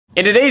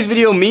In today's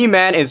video, me,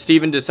 Matt, and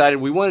Steven decided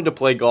we wanted to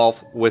play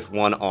golf with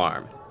one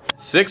arm.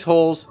 6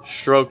 holes,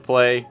 stroke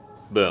play,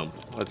 boom.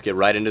 Let's get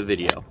right into the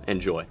video.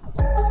 Enjoy.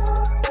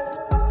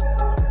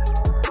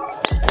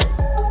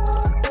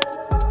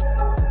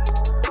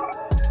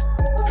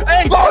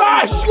 Hey,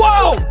 gosh!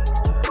 Whoa!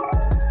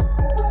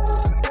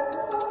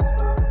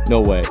 No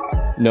way.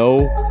 No.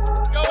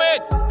 Go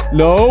in!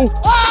 No.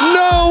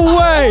 No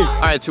way!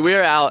 Alright, so we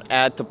are out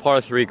at the par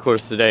 3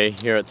 course today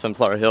here at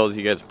Sunflower Hills.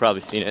 You guys have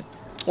probably seen it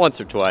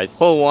once or twice.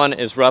 Hole 1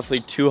 is roughly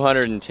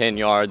 210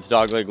 yards,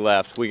 dogleg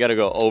left. We gotta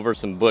go over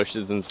some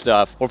bushes and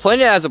stuff. We're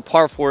playing it as a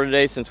par 4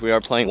 today since we are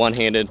playing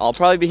one-handed. I'll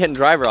probably be hitting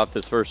driver off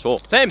this first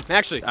hole. Same,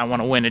 actually. I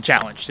want to win a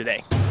challenge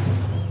today.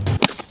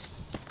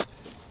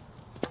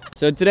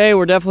 So today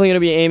we're definitely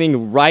gonna be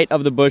aiming right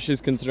of the bushes,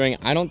 considering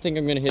I don't think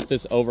I'm gonna hit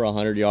this over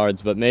 100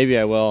 yards, but maybe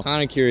I will.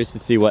 Kinda curious to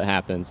see what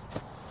happens.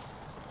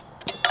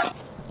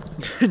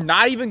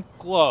 Not even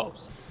close.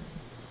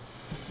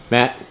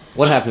 Matt,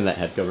 what happened to that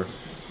head cover?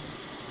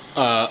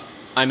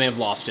 I may have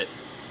lost it.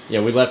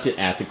 Yeah, we left it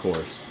at the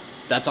course.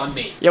 That's on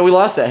me. Yeah, we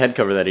lost that head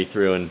cover that he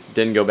threw and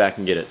didn't go back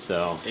and get it,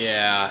 so.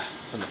 Yeah,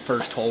 it's on the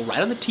first hole,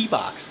 right on the tee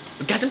box.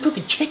 But guys, I'm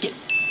cooking chicken.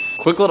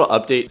 Quick little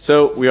update.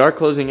 So we are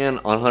closing in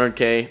on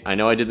 100K. I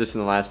know I did this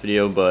in the last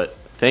video, but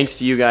thanks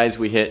to you guys,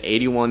 we hit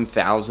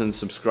 81,000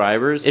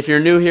 subscribers. If you're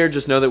new here,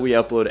 just know that we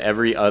upload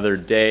every other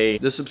day.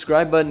 The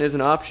subscribe button is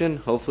an option.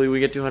 Hopefully we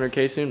get to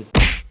 100K soon.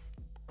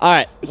 All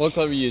right, what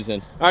club are you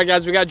using? All right,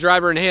 guys, we got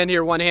driver in hand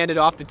here, one-handed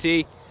off the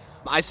tee.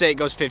 I say it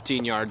goes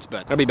 15 yards,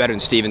 but it'll be better than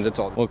Stevens, that's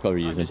all. What club are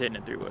you I'm using? just hitting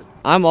it through wood.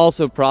 I'm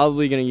also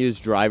probably gonna use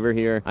driver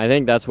here. I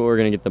think that's what we're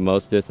gonna get the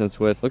most distance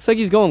with. Looks like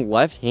he's going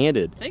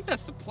left-handed. I think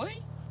that's the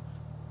play.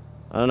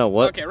 I don't know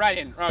what. Okay,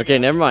 right-handed. Okay,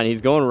 never mind.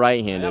 He's going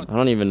right-handed. I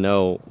don't even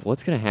know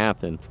what's gonna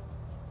happen.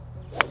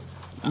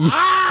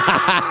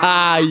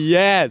 Ah!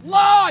 Yes!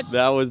 Lord!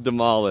 That was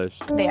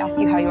demolished. They ask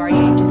you how you are,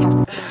 you just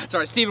have to. It's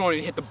all right, Steven won't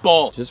even hit the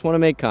ball. Just want to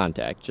make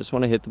contact. Just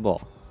want to hit the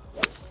ball.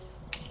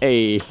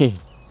 Hey.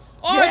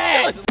 Oh,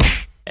 yes!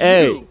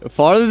 Hey,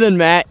 farther than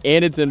Matt,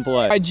 and it's in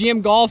play. All right,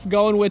 GM Golf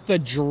going with the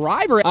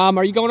driver.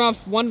 Are you going off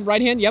one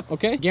right hand? Yep,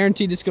 okay.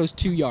 Guaranteed this goes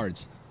 2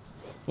 yards.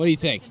 What do you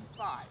think?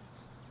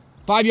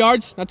 5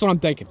 yards? That's what I'm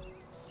thinking.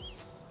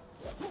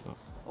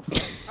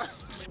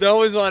 That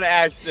was on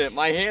accident.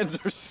 My hands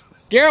are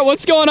Garrett,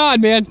 what's going on,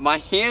 man? My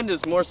hand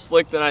is more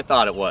slick than I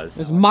thought it was.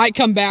 This might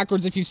come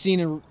backwards if you've seen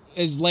in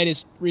his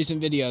latest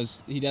recent videos.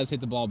 He does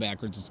hit the ball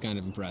backwards. It's kind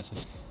of impressive.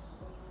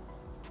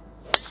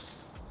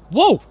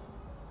 Whoa!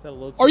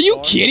 Are you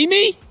kidding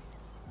me?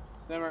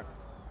 Never.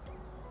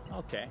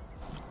 Okay.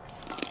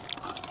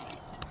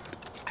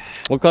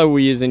 What club are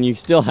we using? You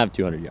still have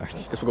 200 yards.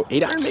 Guess we'll go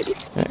 8-iron, maybe?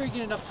 You're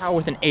getting enough power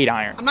with an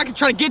 8-iron. I'm not gonna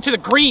try to get to the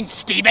green,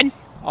 Steven.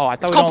 Oh, I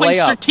thought It's we called don't playing lay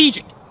up.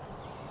 strategic.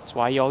 That's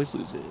why he always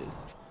loses.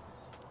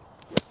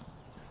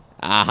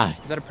 Ah.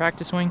 Is that a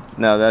practice swing?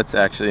 No, that's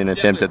actually an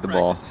attempt Definitely at the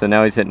ball. practice. So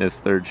now he's hitting his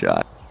 3rd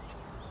shot.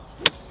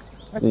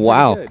 That's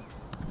Wow. pretty good.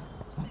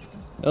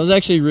 That was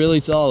actually really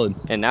solid.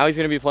 And now he's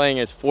going to be playing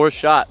his 4th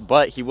shot,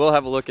 but he will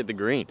have a look at the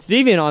green.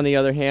 Steven, on the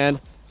other hand,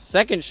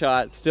 2nd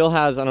shot still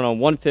has, I don't know,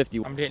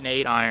 150. I'm hitting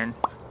 8-iron,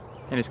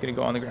 and it's gonna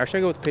go on the ground. Or should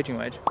I go with the pitching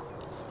wedge? All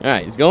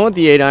right, he's going with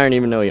the 8-iron,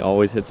 even though he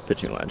always hits the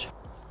pitching wedge.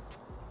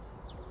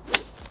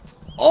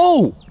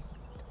 Oh!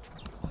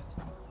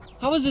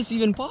 How is this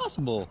even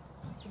possible?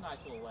 It's a nice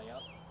little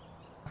layup.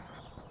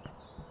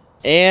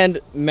 And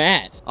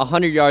Matt,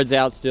 100 yards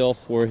out still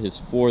for his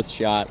 4th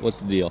shot. What's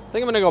the deal? I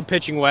think I'm gonna go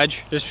pitching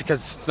wedge, just because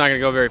it's not gonna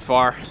go very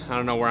far. I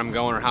don't know where I'm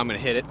going or how I'm gonna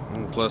hit it.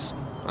 And plus,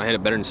 I hit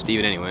it better than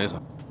Steven anyways.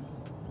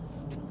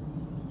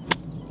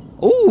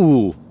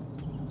 Ooh!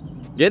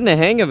 Getting the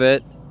hang of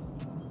it.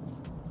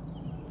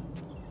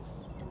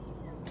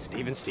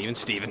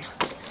 Steven.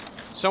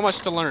 So much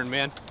to learn,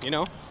 man, you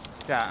know?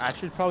 Yeah, I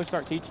should probably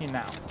start teaching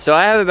now. So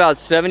I have about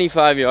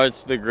 75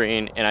 yards to the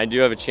green, and I do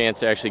have a chance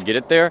to actually get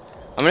it there.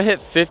 I'm gonna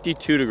hit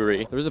 52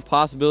 degree. There's a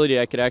possibility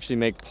I could actually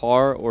make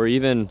par or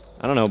even,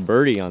 I don't know,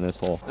 birdie on this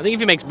hole. I think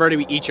if he makes birdie,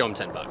 we each owe him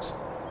 10 bucks.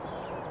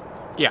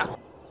 Yeah.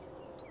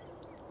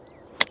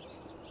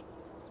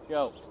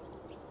 Go.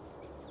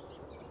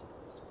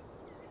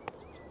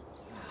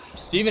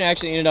 Steven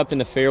actually ended up in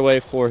the fairway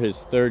for his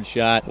 3rd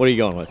shot. What are you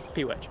going with?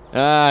 P-wedge.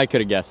 I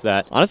could have guessed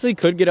that. Honestly,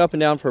 could get up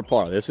and down for a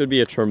par. This would be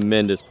a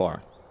tremendous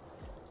par.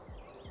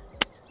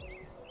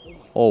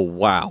 Oh,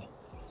 wow.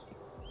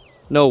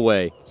 No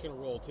way. It's gonna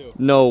roll too.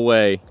 No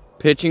way.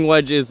 Pitching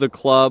wedge is the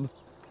club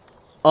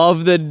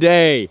of the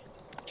day.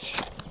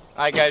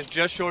 All right, guys,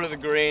 just short of the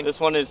green. This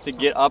one is to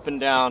get up and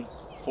down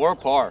for a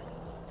par.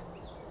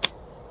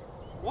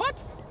 What?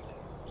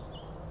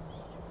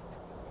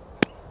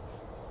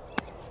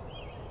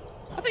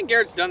 I think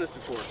Garrett's done this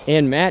before.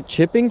 And Matt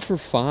chipping for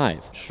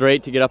 5.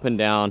 Straight to get up and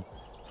down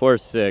for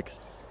 6.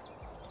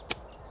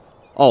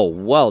 Oh,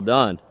 well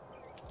done.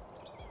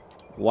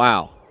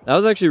 Wow. That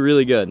was actually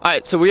really good. All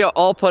right, so we are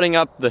all putting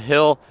up the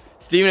hill.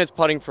 Steven is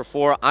putting for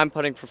 4, I'm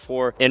putting for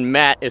 4, and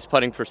Matt is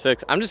putting for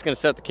 6. I'm just gonna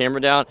set the camera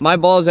down. My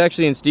ball is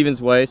actually in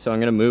Steven's way, so I'm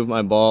gonna move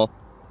my ball.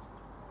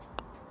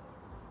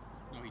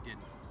 No, he didn't.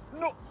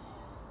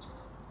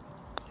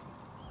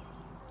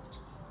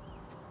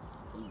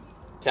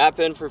 Tap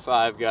in for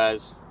 5,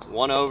 guys.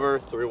 1 over,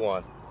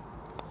 3-1.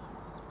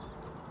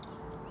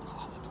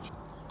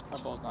 My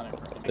ball's not in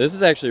front. This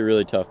is actually a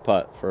really tough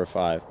putt for a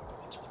 5.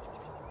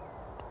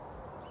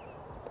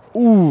 Ooh.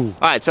 All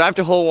right, so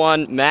after hole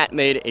 1, Matt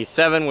made a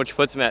 7, which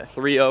puts him at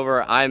 3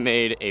 over. I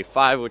made a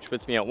 5, which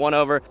puts me at 1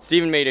 over.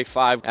 Steven made a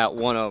 5 at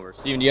 1 over.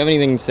 Steven, do you have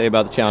anything to say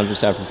about the challenge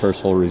just after the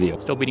first hole review?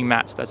 Still beating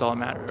Matt, so that's all that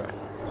matters, right?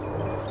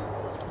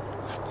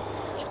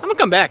 I'm gonna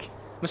come back.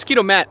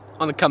 Mosquito Matt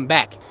on the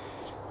comeback.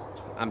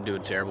 I'm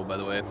doing terrible, by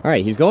the way. All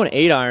right, he's going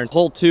 8 iron.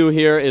 Hole 2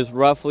 here is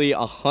roughly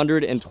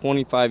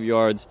 125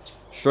 yards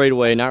straight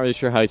away. Not really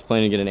sure how he's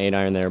planning to get an 8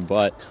 iron there,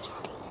 but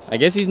I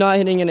guess he's not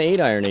hitting an 8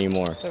 iron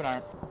anymore. 7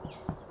 iron.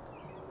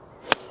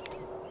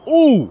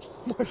 Ooh!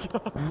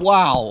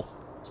 Wow.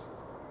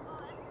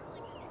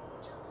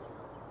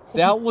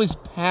 That was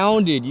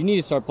pounded. You need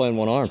to start playing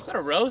 1 arm. Is that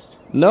a roast?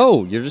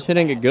 No, you're just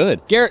hitting it good.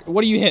 Garrett,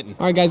 what are you hitting?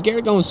 All right, guys,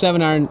 Garrett going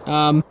 7 iron.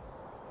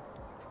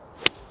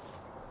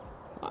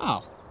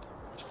 Wow.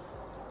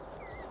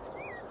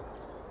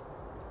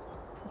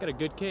 Got a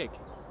good kick.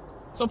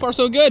 So far,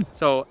 so good.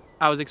 So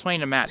I was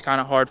explaining to Matt, it's kind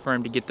of hard for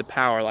him to get the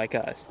power like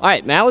us. All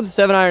right, Matt with the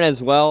 7 iron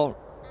as well.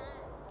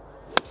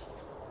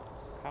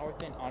 Power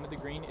thin onto the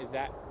green, is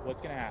that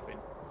what's gonna happen?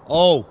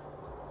 Oh,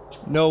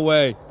 no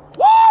way.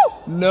 Woo!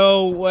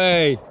 No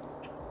way.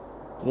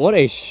 What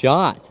a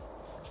shot.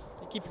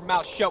 Keep your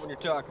mouth shut when you're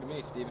talking to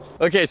me, Steven.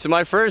 Okay, so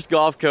my first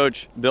golf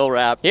coach, Bill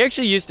Rapp, he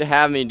actually used to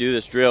have me do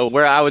this drill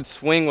where I would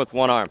swing with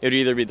 1 arm. It would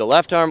either be the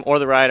left arm or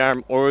the right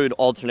arm, or we would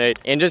alternate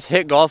and just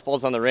hit golf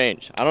balls on the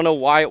range. I don't know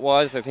why it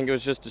was. I think it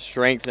was just to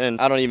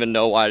strengthen. I don't even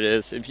know why it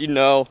is. If you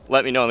know,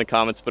 let me know in the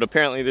comments, but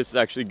apparently this is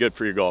actually good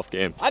for your golf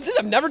game.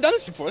 I've never done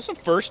this before. This is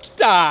the first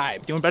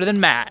time. Doing better than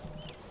Matt.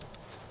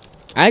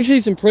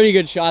 Actually, some pretty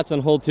good shots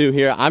on hole 2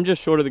 here. I'm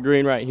just short of the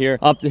green right here,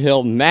 up the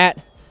hill. Matt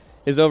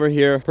is over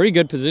here. Pretty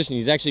good position.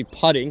 He's actually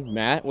putting,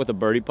 Matt, with a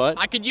birdie putt.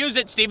 I could use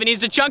it. Steven needs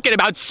to chunk it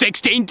about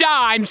 16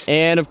 times.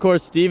 And of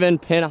course, Steven,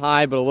 pin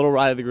high, but a little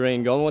right of the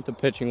green, going with the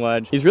pitching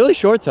wedge. He's really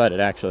short-sighted,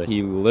 actually.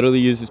 He literally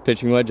uses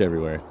pitching wedge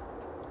everywhere.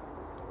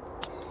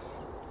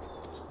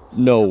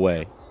 No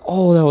way.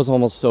 Oh, that was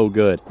almost so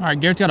good. All right,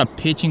 Garrett's got a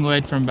pitching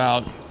wedge from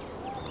about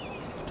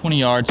 20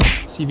 yards.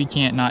 See if he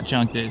can't not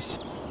chunk this.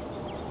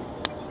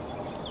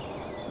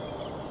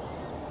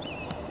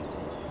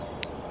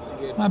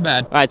 Not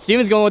bad. All right,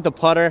 Steven's going with the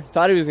putter.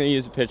 Thought he was going to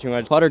use the pitching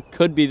wedge. Putter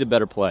could be the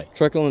better play.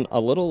 Trickling a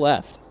little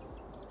left.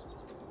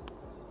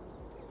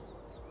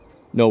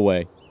 No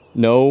way.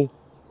 No.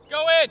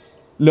 Go in.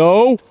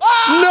 No.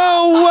 Oh,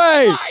 no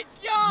way. My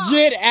God.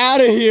 Get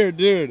out of here,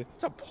 dude.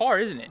 It's a par,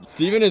 isn't it?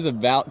 Steven is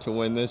about to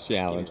win this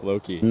challenge,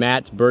 low-key.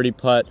 Matt's birdie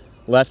putt,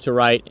 left to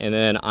right, and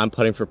then I'm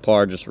putting for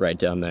par just right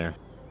down there.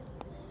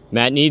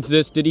 Matt needs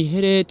this. Did he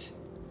hit it?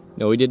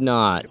 No, he did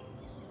not.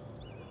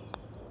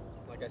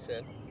 Like I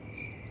said.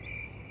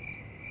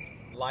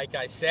 Like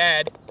I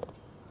said.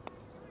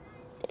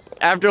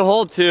 After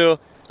hole 2,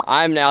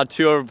 I'm now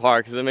 2 over par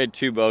because I made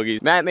 2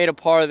 bogeys. Matt made a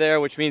par there,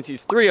 which means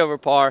he's 3 over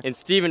par, and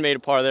Steven made a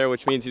par there,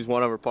 which means he's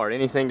 1 over par.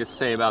 Anything to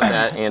say about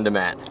that and to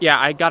Matt? Yeah,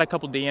 I got a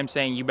couple DMs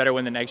saying you better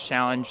win the next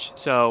challenge,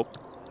 so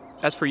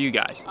that's for you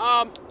guys.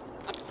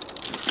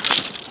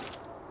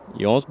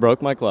 You almost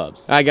broke my clubs.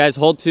 All right, guys,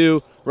 hole 2,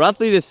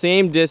 roughly the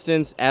same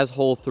distance as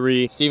hole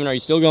 3. Steven, are you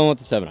still going with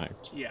the 7 iron?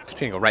 Yeah. It's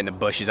gonna go right in the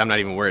bushes. I'm not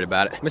even worried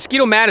about it.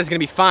 Mosquito Matt is gonna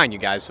be fine, you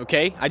guys,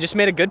 okay? I just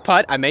made a good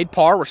putt. I made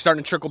par. We're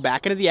starting to trickle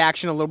back into the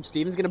action a little.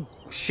 Steven's gonna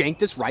shank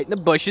this right in the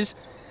bushes.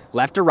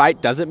 Left or right,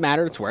 doesn't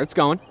matter. It's where it's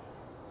going.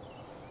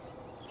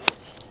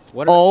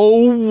 What?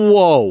 Oh,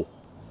 whoa.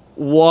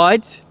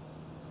 What?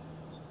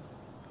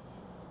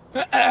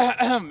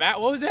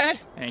 Matt, what was that?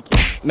 Thank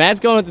you. Matt's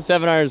going with the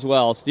 7 iron as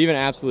well. Steven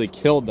absolutely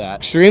killed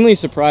that. Extremely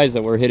surprised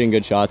that we're hitting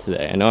good shots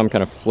today. I know I'm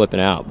kind of flipping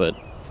out, but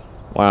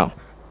wow.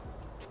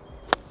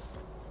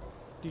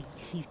 Dude,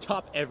 you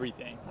top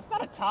everything. That's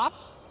not a top.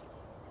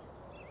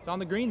 It's on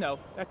the green though.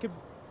 That could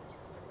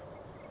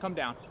come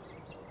down.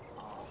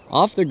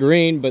 Off the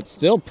green, but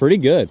still pretty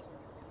good.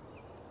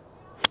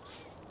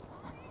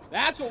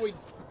 That's what we...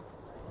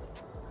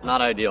 Not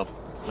ideal.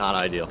 Not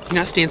ideal. Can you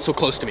not stand so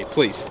close to me,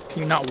 please?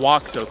 Can you not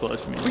walk so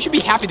close to me? We should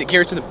be happy that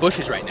Garrett's in the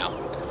bushes right now.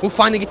 We'll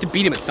finally get to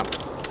beat him at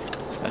something.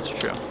 That's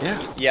true.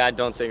 Yeah. Yeah, I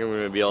don't think I'm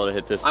going to be able to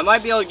hit this. I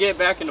might be able to get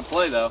back into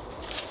play, though.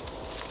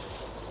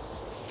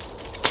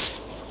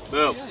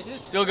 Boom. Yeah, I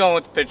did. Still going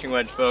with the pitching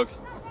wedge, folks.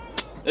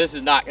 This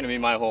is not going to be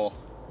my hole.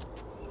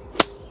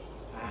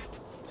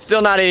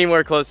 Still not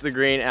anywhere close to the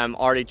green, and I'm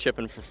already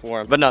chipping for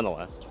 4, but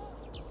nonetheless.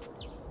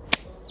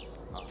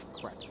 Oh,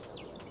 crap.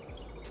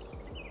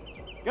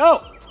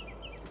 Go!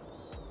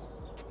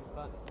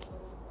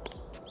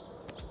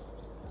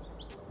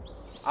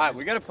 All right,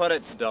 we got to put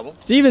it to double.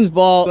 Steven's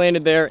ball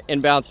landed there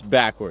and bounced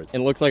backwards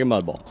and looks like a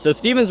mud ball. So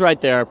Steven's right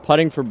there,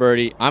 putting for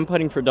birdie. I'm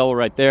putting for double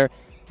right there.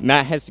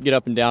 Matt has to get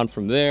up and down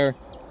from there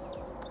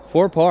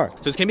for par.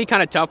 So it's gonna be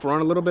kind of tough. We're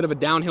on a little bit of a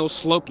downhill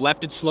slope,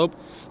 lefted slope.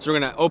 So we're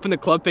gonna open the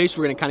club face.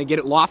 We're gonna kind of get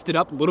it lofted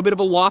up, a little bit of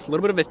a loft, a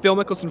little bit of a Phil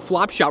Mickelson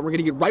flop shot. We're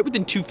gonna get right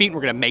within 2 feet and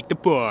we're gonna make the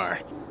par.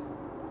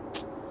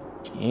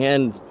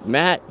 And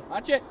Matt.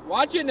 Watch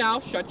it now.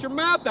 Shut your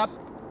mouth up.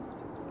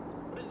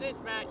 What is this,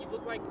 Matt? You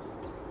look like...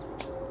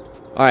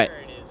 All right,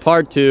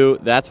 part 2.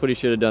 That's what he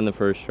should have done the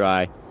first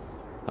try.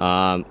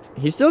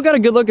 He's still got a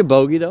good look at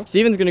bogey though.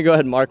 Steven's gonna go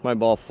ahead and mark my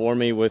ball for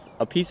me with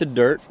a piece of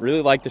dirt.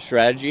 Really like the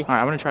strategy. All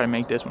right, I'm gonna try to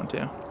make this one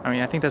too. I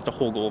mean, I think that's the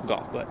whole goal of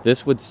golf, but...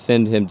 This would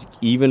send him to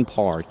even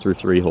par through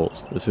 3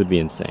 holes. This would be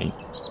insane.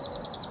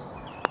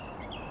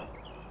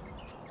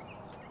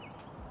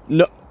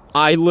 No,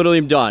 I literally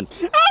am done.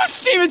 How is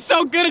Steven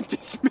so good at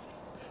this?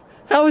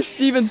 How is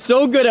Steven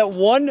so good at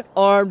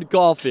one-armed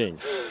golfing?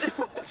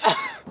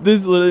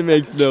 This literally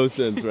makes no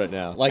sense right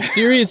now. Like,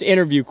 serious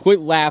interview, quit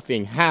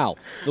laughing. How?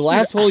 The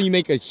last hole you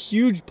make a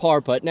huge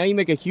par putt, now you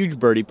make a huge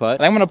birdie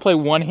putt. I'm gonna play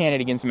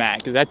one-handed against Matt,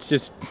 because that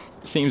just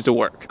seems to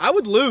work. I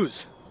would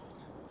lose.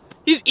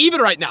 He's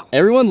even right now.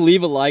 Everyone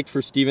leave a like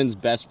for Steven's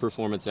best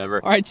performance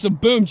ever. All right, so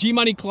boom,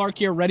 G-Money Clark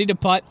here, ready to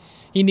putt.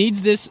 He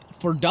needs this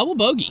for double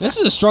bogey. This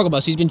is a struggle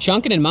bus. He's been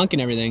chunking and monking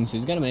everything, so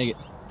he's got to make it.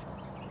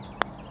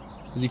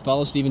 Does he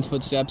follow Steven's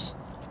footsteps?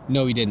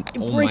 No, he didn't.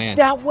 Oh, man.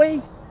 That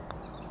way.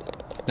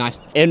 Nice.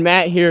 And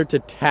Matt here to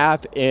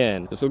tap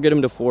in. This will get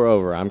him to 4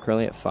 over. I'm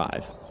currently at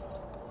 5.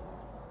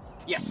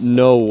 Yes.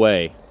 No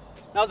way.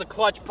 That was a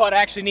clutch putt. I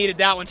actually needed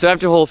that one. So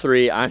after hole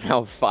 3, I'm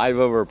now 5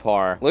 over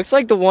par. Looks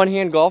like the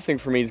one-hand golfing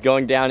for me is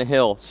going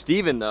downhill.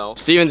 Steven though.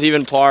 Steven's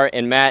even par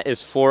and Matt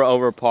is 4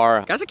 over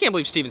par. Guys, I can't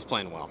believe Steven's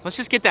playing well. Let's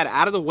just get that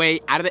out of the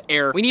way, out of the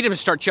air. We need him to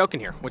start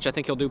choking here, which I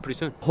think he'll do pretty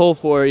soon. Hole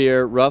 4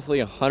 here, roughly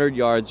 100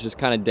 yards, just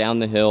kind of down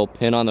the hill,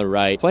 pin on the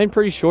right. Playing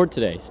pretty short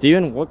today.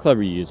 Steven, what club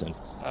are you using?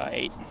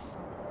 8.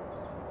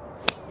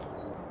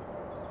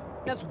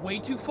 That's way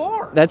too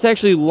far. That's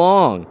actually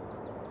long.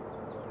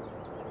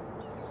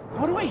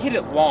 How do I hit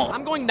it long?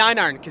 I'm going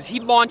 9-iron because he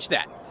launched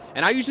that.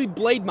 And I usually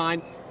blade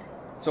mine.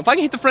 So if I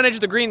can hit the front edge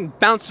of the green and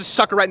bounce this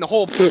sucker right in the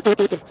hole,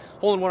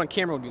 hole in one on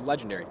camera would be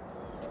legendary.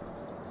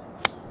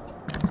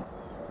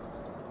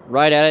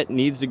 Right at it,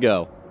 needs to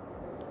go.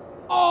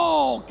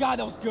 Oh, God,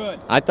 that was good.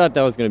 I thought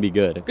that was going to be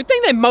good. Good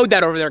thing they mowed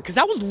that over there because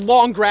that was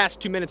long grass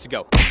 2 minutes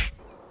ago.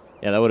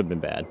 Yeah, that would have been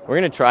bad. We're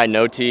going to try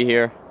no tee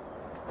here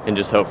and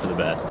just hope for the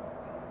best.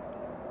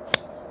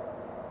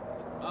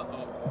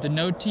 The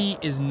no tee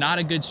is not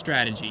a good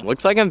strategy.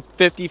 Looks like I'm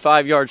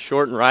 55 yards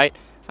short and right.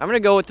 I'm going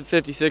to go with the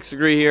 56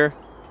 degree here.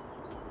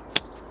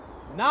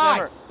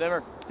 Nice.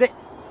 Simmer. Sit.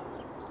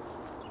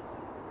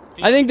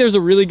 I think there's a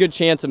really good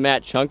chance of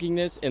Matt chunking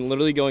this and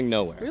literally going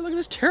nowhere. Hey, look at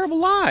this terrible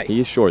lie. He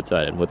is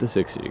short-sighted with the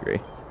 60 degree.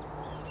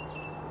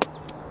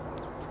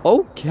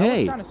 Okay. That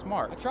was kind of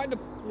smart. I tried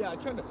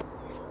to.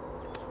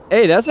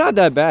 Hey, that's not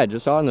that bad,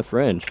 just on the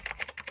fringe.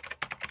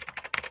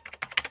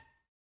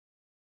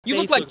 You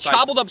look like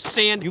chobbled up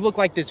sand. You look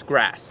like this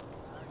grass.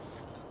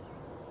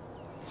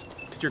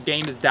 Because your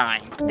game is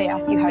dying. They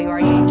ask you how you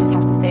are, you just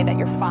have to say that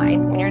you're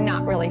fine when you're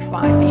not really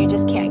fine, but you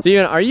just can't.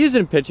 Steven, are you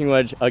using a pitching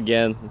wedge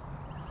again?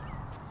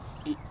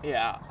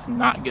 Yeah, it's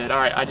not good. All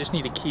right, I just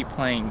need to keep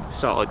playing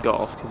solid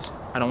golf because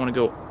I don't want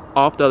to go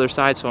off the other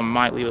side, so I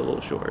might leave it a little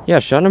short. Yeah,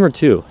 shot number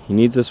 2. He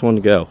needs this one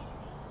to go.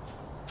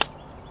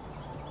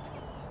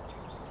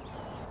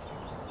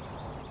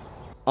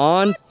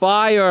 On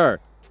fire.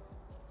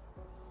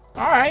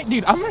 All right,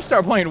 dude, I'm gonna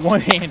start playing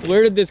one-handed.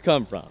 Where did this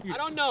come from? I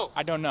don't know.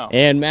 I don't know.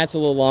 And Matt's a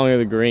little longer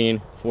the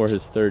green for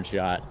his 3rd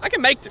shot. I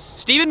can make this.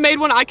 Steven made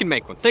one, I can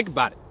make one. Think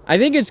about it. I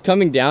think it's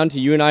coming down to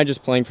you and I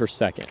just playing for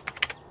 2nd.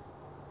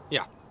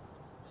 Yeah.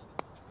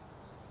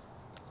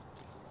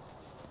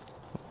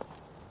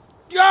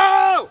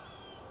 Go!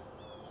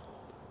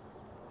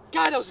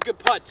 God, that was a good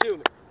putt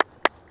too.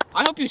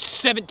 I hope you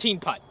 17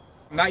 putt.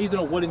 I'm not using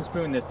a wooden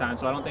spoon this time,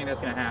 so I don't think that's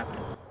gonna happen.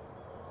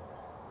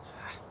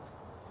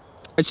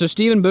 All right, so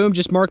Steven, boom,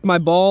 just marked my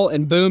ball,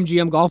 and boom,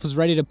 GM Golf is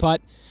ready to putt.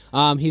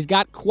 He's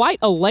got quite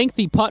a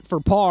lengthy putt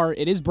for par.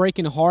 It is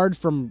breaking hard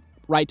from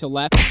right to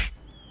left.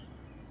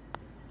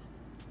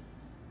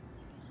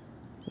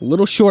 A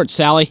little short,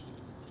 Sally.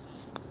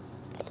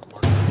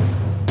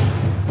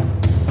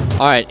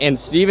 All right, and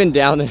Steven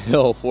down the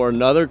hill for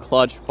another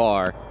clutch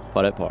par.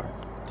 Putt at par.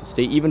 To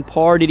stay even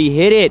par, did he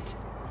hit it?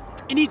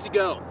 It needs to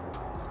go.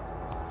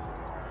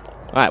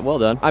 All right, well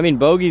done. I mean,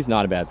 bogey's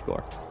not a bad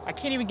score. I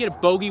can't even get a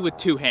bogey with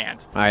 2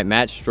 hands. All right,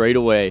 Matt straight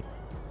away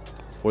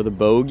for the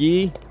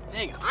bogey.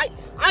 Dang,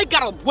 I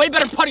got a way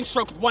better putting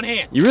stroke with one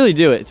hand. You really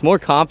do it. It's more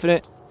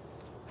confident.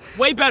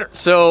 Way better.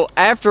 So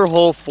after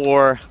hole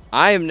 4,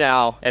 I am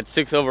now at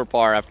 6 over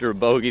par after a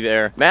bogey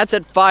there. Matt's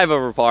at 5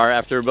 over par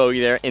after a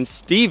bogey there. And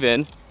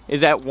Steven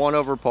is at 1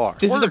 over par.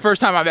 This is the first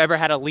time I've ever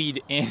had a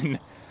lead in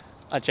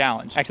a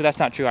challenge. Actually, that's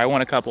not true. I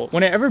won a couple.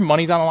 Whenever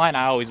money's on the line,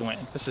 I always win.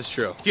 This is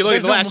true. If you look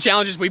at the last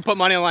challenges, we put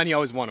money on the line, he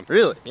always won them.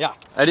 Really? Yeah.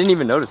 I didn't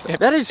even notice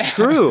that. That is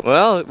true.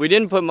 Well, we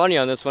didn't put money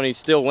on this one. He's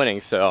still winning,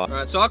 so. All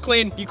right, so I'll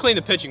clean, you clean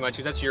the pitching wedge,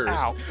 because that's yours.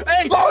 Ow.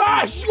 Hey,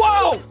 gosh,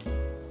 whoa!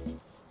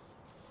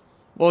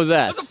 What was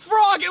that? It was a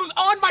frog, it was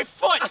on my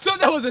foot. I thought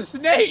that was a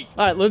snake.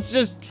 All right, let's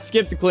just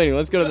skip the cleaning.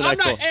 Let's go to the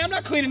next one. I'm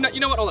not cleaning that. You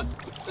know what, hold on.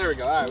 There we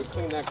go, all right, we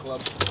cleaned that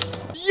club.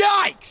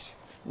 Yikes!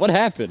 What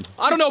happened?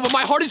 I don't know, but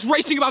my heart is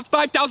racing about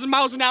 5,000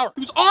 miles an hour. It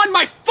was on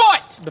my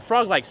foot! The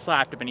frog like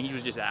slapped him and he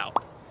was just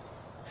out.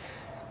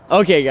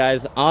 Okay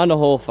guys, on to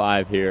hole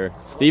 5 here.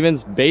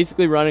 Steven's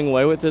basically running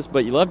away with this,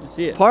 but you love to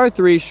see it. Par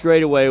 3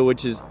 straight away,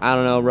 which is, I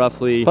don't know,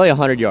 roughly probably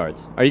 100 yards.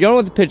 Are you going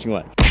with the pitching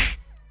wedge?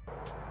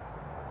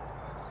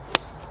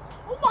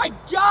 Oh my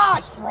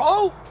gosh,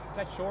 bro! Is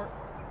that short?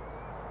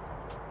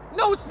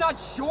 No, it's not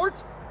short.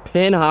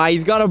 Pin high,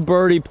 he's got a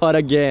birdie putt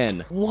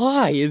again.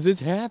 Why is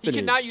this You happening?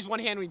 cannot use one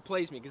hand when he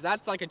plays me, because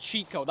that's like a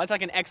cheat code. That's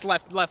like an X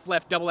left, left,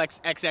 left, double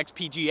X, XX,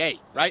 PGA,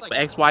 right? Like,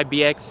 X, Y,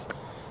 BX.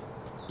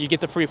 You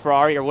get the free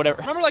Ferrari or whatever.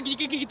 remember, like, you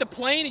can get the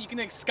plane and you can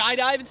like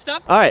skydive and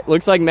stuff? All right,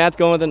 looks like Matt's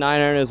going with a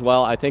 9-iron as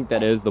well. I think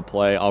that is the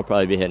play. I'll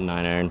probably be hitting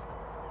 9-iron.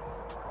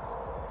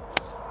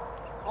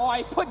 Oh,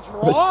 I put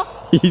draw?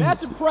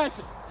 That's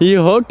impressive. He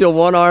hooked a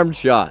one-armed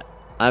shot.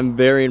 I'm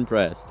very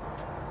impressed.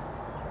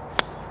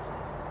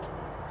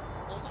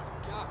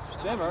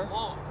 Simmer.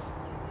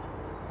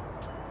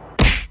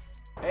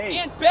 Hey.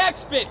 And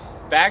backspin.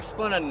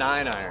 Backspin a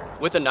 9-iron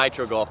with a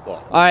nitro golf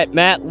ball. All right,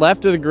 Matt,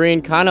 left of the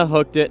green, kind of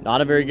hooked it.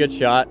 Not a very good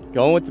shot.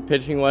 Going with the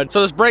pitching wedge.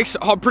 So this breaks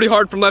pretty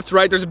hard from left to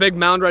right. There's a big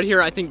mound right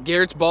here. I think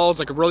Garrett's ball is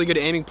like a really good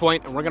aiming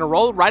point, and we're gonna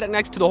roll right up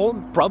next to the hole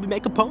and probably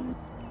make a pone.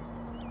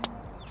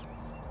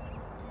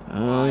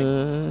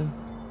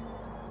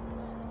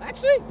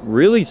 Actually,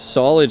 Really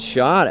solid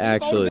shot,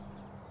 actually.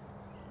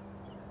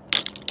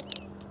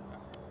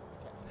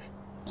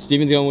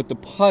 Steven's going with the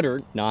putter,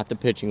 not the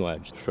pitching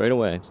wedge. Straight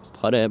away.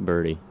 Putt at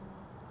birdie.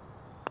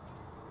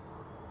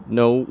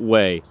 No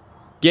way.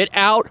 Get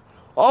out.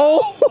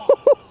 Oh!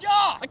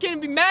 yeah, I can't even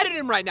be mad at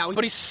him right now.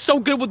 But he's so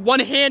good with one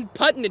hand,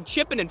 putting and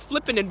chipping and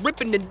flipping and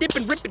ripping and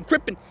dipping, ripping,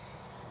 cripping.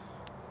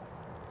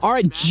 All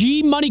right,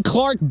 G Money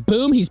Clark,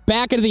 boom, he's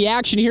back into the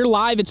action here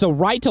live. It's a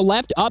right to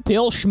left,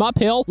 uphill, shmup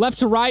hill, left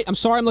to right. I'm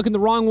sorry, I'm looking the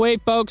wrong way,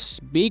 folks.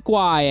 Be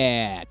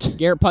quiet.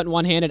 Garrett putting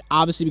one-handed,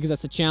 obviously because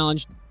that's a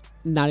challenge.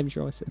 Not even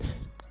sure what I said.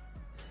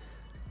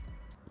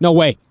 No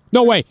way.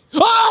 No way.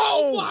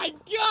 Oh my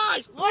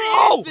gosh!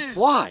 What is this?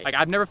 Why? Like,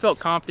 I've never felt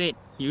confident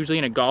usually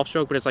in a golf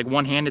stroke, but it's like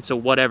one-handed, so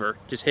whatever.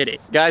 Just hit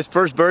it. Guys,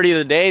 first birdie of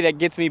the day. That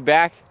gets me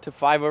back to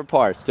 5 over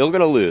par. Still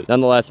gonna lose.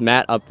 Nonetheless,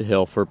 Matt up the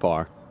hill for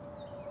par.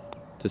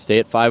 To stay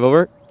at 5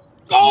 over.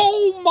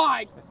 Oh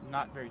my! That's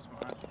not very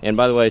smart. And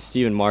by the way,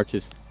 Steven marked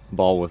his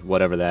ball with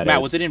whatever that Matt,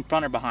 is. was it in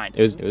front or behind?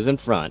 It was in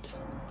front.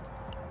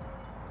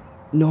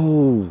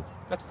 No.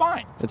 That's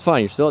fine. It's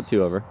fine. You're still at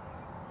 2 over.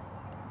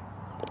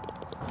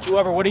 2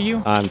 over, what are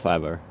you? I'm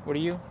 5 over. What are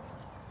you?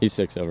 He's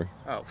 6 over.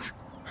 Oh.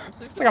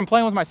 It's like I'm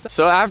playing with myself.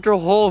 So after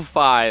hole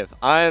 5,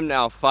 I am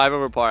now 5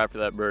 over par after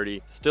that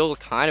birdie. Still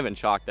kind of in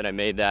shock that I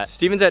made that.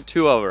 Steven's at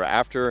 2 over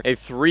after a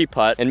 3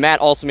 putt, and Matt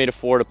also made a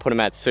 4 to put him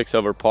at 6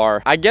 over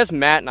par. I guess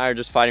Matt and I are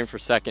just fighting for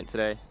second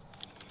today.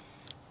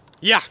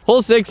 Yeah.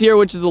 Hole 6 here,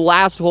 which is the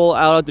last hole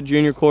out at the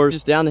junior course.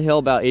 Just down the hill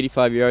about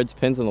 85 yards,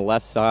 pins on the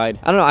left side.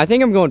 I don't know, I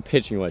think I'm going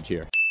pitching wedge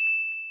here.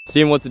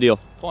 Steven, what's the deal?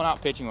 Pulling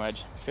out pitching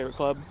wedge. Favorite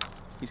club?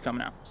 He's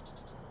coming out.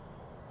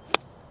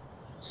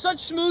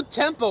 Such smooth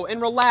tempo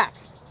and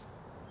relaxed.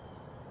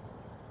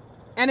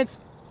 And it's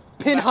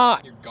pin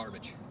high. You're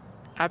garbage.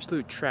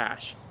 Absolute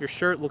trash. Your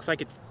shirt looks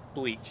like it's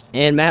bleached.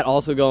 And Matt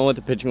also going with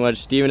the pitching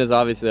wedge. Steven is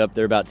obviously up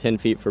there about 10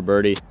 feet for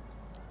birdie.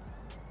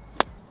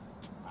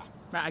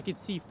 Matt, I could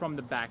see from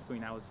the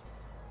backswing I was.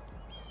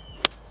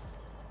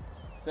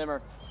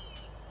 Simmer.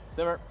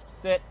 Simmer.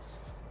 Sit.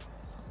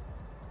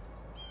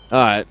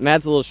 All right,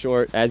 Matt's a little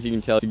short, as you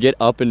can tell, to get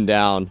up and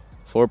down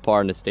for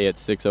par and to stay at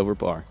 6 over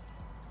par.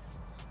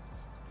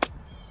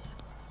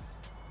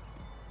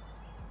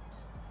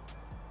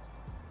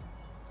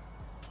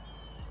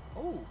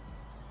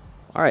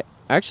 All right,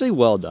 actually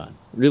well done.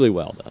 Really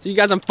well done. So you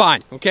guys, I'm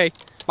fine, okay?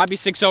 Might be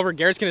 6 over.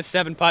 Garrett's gonna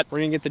 7 putt. We're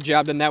gonna get the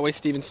job done that way.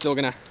 Steven's still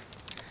gonna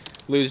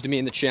lose to me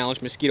in the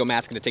challenge. Mosquito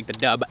Matt's gonna take the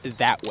dub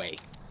that way.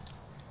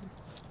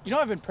 You know,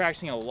 I've been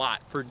practicing a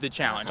lot for the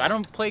challenge. I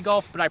don't play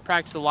golf, but I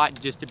practice a lot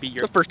just to beat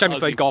your. It's the first time you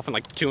played golf in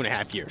like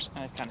 2.5 years.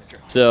 That's kind of true.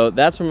 So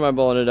that's where my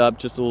ball ended up,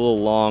 just a little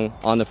long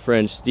on the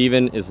fringe.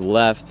 Steven is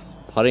left,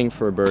 putting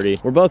for a birdie.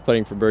 We're both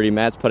putting for birdie.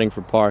 Matt's putting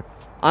for par.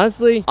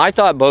 Honestly, I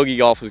thought bogey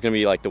golf was gonna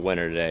be like the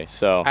winner today,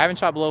 so. I haven't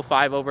shot below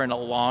 5 over in a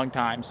long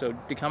time, so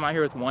to come out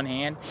here with one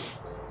hand.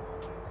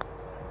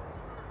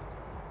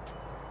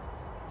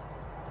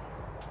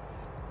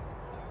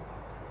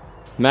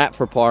 Matt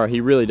for par, he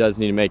really does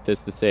need to make this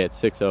to stay at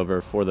 6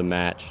 over for the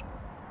match.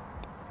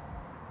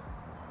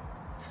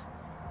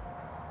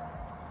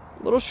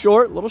 Little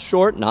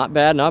short, not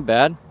bad, not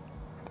bad.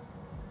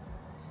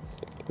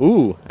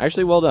 Ooh,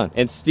 actually well done.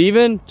 And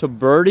Steven to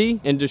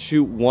birdie and to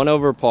shoot 1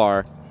 over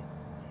par.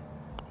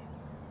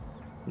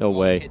 No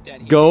way.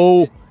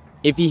 Go.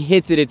 If he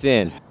hits it, it's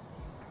in.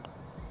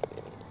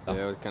 Yeah,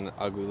 it was kind of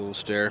ugly little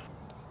stare.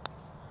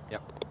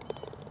 Yep.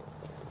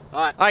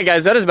 All right,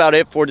 guys, that is about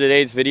it for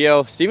today's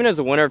video. Steven is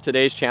the winner of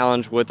today's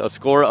challenge with a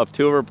score of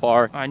 2 over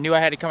par. I knew I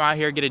had to come out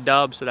here and get a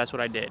dub, so that's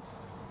what I did.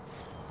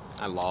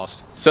 I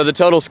lost. So the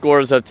total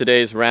scores of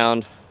today's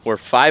round were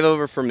 5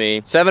 over for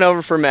me, 7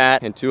 over for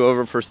Matt, and 2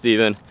 over for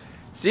Steven.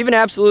 Steven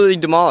absolutely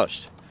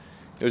demolished.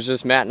 It was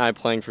just Matt and I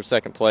playing for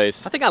second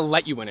place. I think I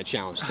let you win a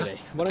challenge today.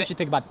 What don't you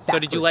think about that? So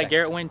did you let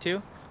Garrett win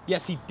too?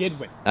 Yes, he did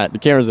win. The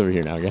camera's over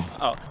here now, guys.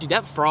 Oh, Dude,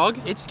 that frog,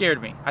 it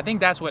scared me. I think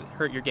that's what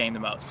hurt your game the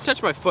most.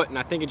 touched my foot, and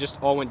I think it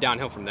just all went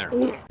downhill from there.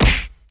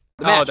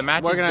 The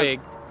match is big.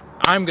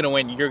 I'm gonna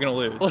win, you're gonna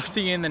lose. We'll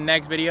see you in the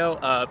next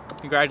video.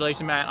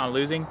 Congratulations, Matt, on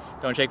losing.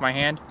 Don't shake my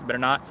hand. You better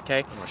not,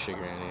 okay? I'm gonna shake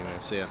your hand anyway.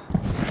 See ya.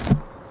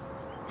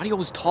 Why do you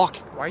always talk?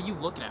 Why are you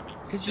looking at me?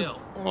 Because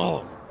Still.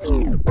 Oh.